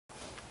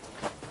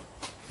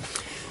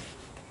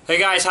Hey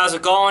guys, how's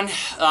it going?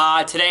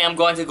 Today I'm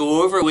going to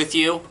go over with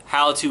you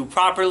how to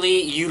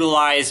properly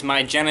utilize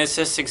my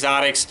Genesis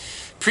Exotics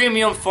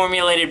premium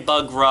formulated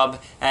bug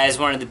grub as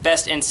one of the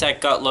best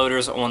insect gut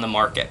loaders on the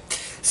market.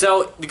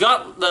 So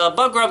the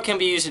bug grub can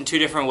be used in two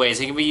different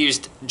ways. It can be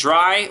used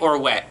dry or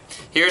wet.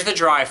 Here's the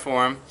dry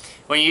form.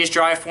 When you use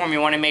dry form, you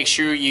want to make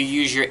sure you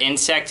use your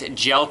insect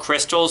gel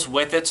crystals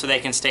with it so they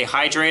can stay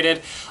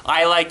hydrated.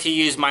 I like to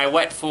use my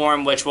wet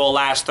form, which will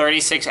last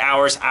 36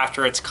 hours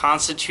after it's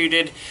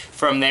constituted.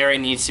 From there, it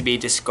needs to be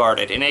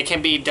discarded. And it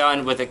can be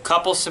done with a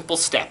couple simple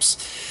steps.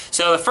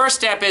 So the first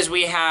step is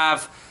we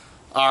have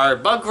our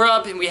bug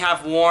grub and we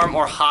have warm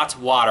or hot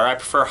water. I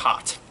prefer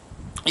hot.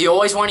 You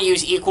always want to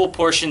use equal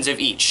portions of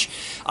each.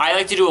 I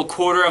like to do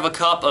 1/4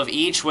 cup of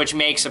each, which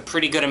makes a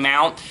pretty good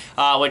amount,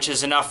 which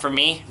is enough for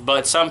me.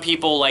 But some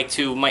people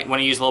might want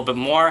to use a little bit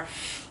more.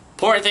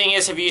 Important thing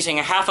is, if you're using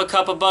 1/2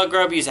 cup of bug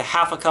grub, use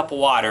 1/2 cup of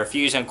water. If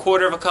you're using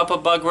 1/4 cup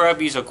of bug grub,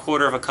 use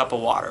 1/4 cup of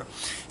water.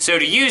 So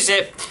to use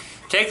it,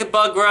 take the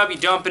bug grub, you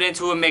dump it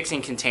into a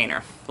mixing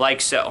container, like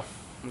so.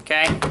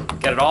 Okay,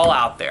 get it all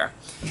out there.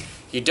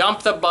 You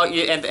dump the bug,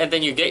 and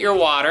then you get your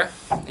water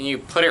and you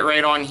put it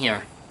right on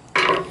here.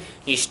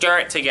 You stir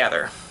it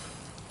together.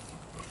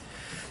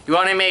 You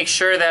want to make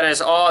sure that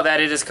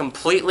it is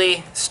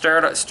completely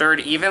stirred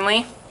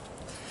evenly.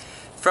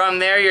 From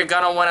there, you're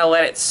going to want to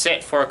let it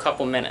sit for a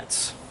couple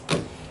minutes.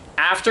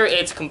 After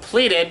it's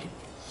completed,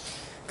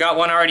 got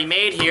one already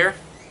made here,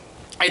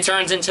 it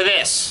turns into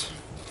this.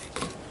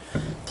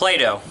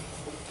 Play-Doh.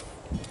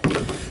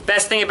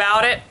 Best thing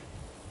about it,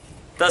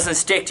 doesn't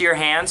stick to your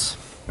hands.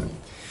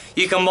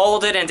 You can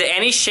mold it into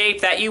any shape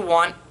that you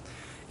want.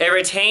 It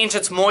retains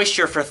its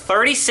moisture for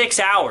 36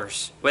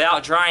 hours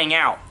without drying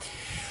out.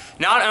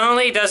 Not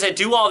only does it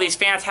do all these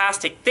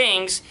fantastic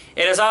things,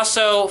 it is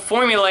also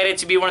formulated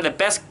to be one of the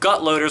best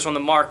gut loaders on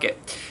the market.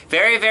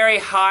 Very, very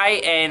high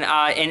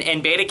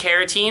in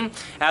beta-carotene,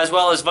 as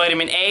well as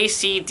vitamin A,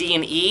 C, D,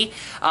 and E.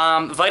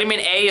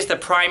 Vitamin A is the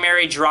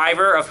primary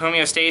driver of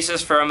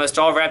homeostasis for almost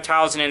all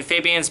reptiles and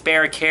amphibians,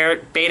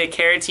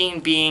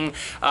 beta-carotene being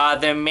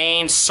the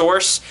main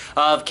source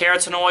of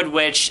carotenoid,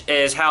 which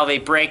is how they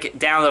break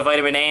down the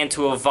vitamin A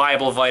into a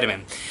viable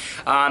vitamin.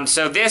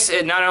 So this,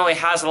 it not only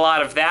has a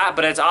lot of that,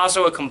 but it's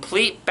also a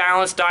complete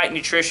balanced diet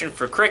nutrition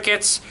for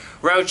crickets,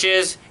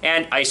 roaches,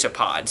 and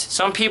isopods.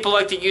 Some people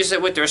like to use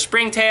it with their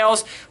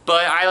springtails,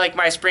 but I like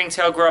my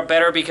springtail grub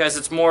better because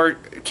it's more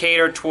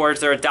catered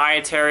towards their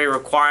dietary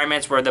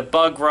requirements, where the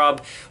bug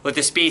grub with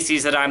the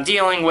species that I'm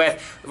dealing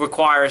with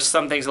requires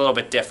some things a little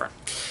bit different.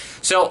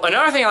 So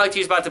another thing I like to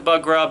use about the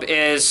bug grub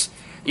is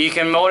you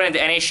can mold it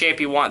into any shape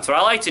you want. So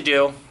what I like to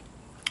do,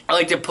 I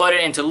like to put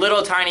it into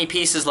little tiny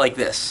pieces like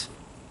this,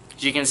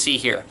 as you can see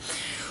here.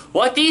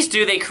 What these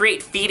do, they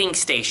create feeding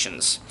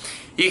stations.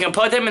 You can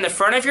put them in the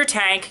front of your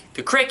tank.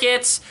 The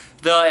crickets,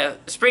 the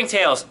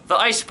springtails, the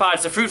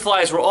isopods, the fruit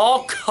flies will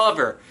all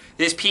cover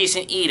this piece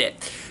and eat it.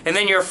 And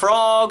then your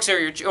frogs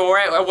or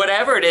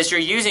whatever it is you're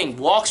using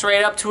walks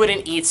right up to it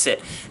and eats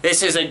it.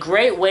 This is a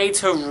great way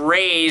to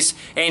raise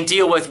and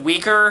deal with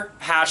weaker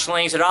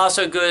hatchlings, and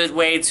also a good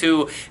way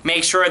to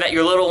make sure that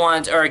your little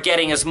ones are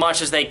getting as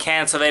much as they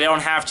can so they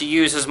don't have to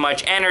use as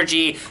much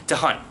energy to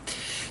hunt.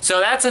 So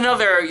that's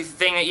another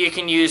thing that you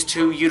can use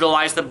to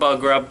utilize the bug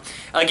grub.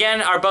 Again,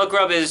 our bug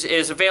grub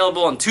is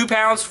available in 2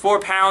 pounds, 4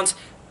 pounds,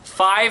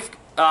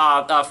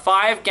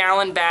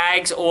 5-gallon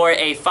bags, or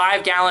a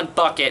 5-gallon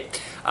bucket,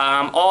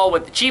 all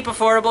with cheap,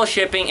 affordable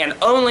shipping, and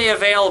only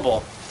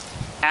available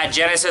at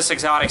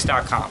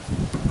genesisexotics.com.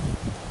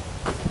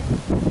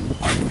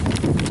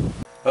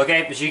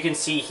 Okay, as you can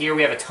see here,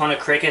 we have a ton of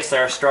crickets that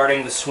are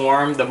starting to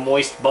swarm the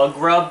moist bug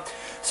grub.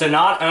 So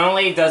not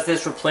only does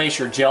this replace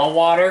your gel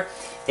water,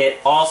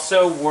 it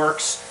also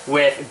works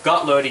with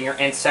gut loading your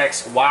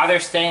insects while they're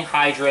staying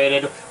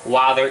hydrated,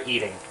 while they're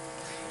eating.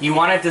 You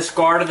want to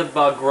discard the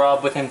bug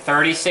grub within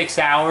 36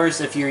 hours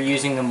if you're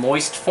using the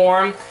moist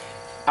form,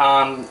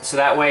 so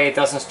that way it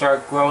doesn't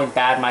start growing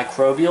bad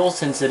microbials,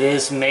 since it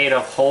is made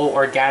of whole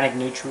organic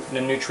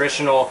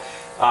nutritional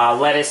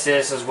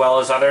lettuces as well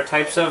as other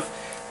types of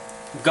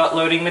gut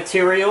loading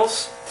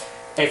materials.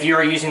 If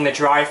you're using the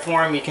dry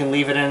form, you can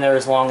leave it in there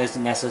as long as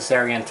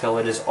necessary until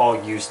it is all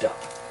used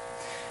up.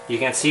 You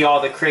can see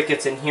all the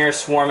crickets in here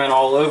swarming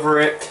all over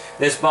it.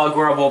 This bug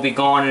grub will be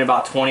gone in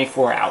about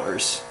 24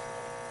 hours.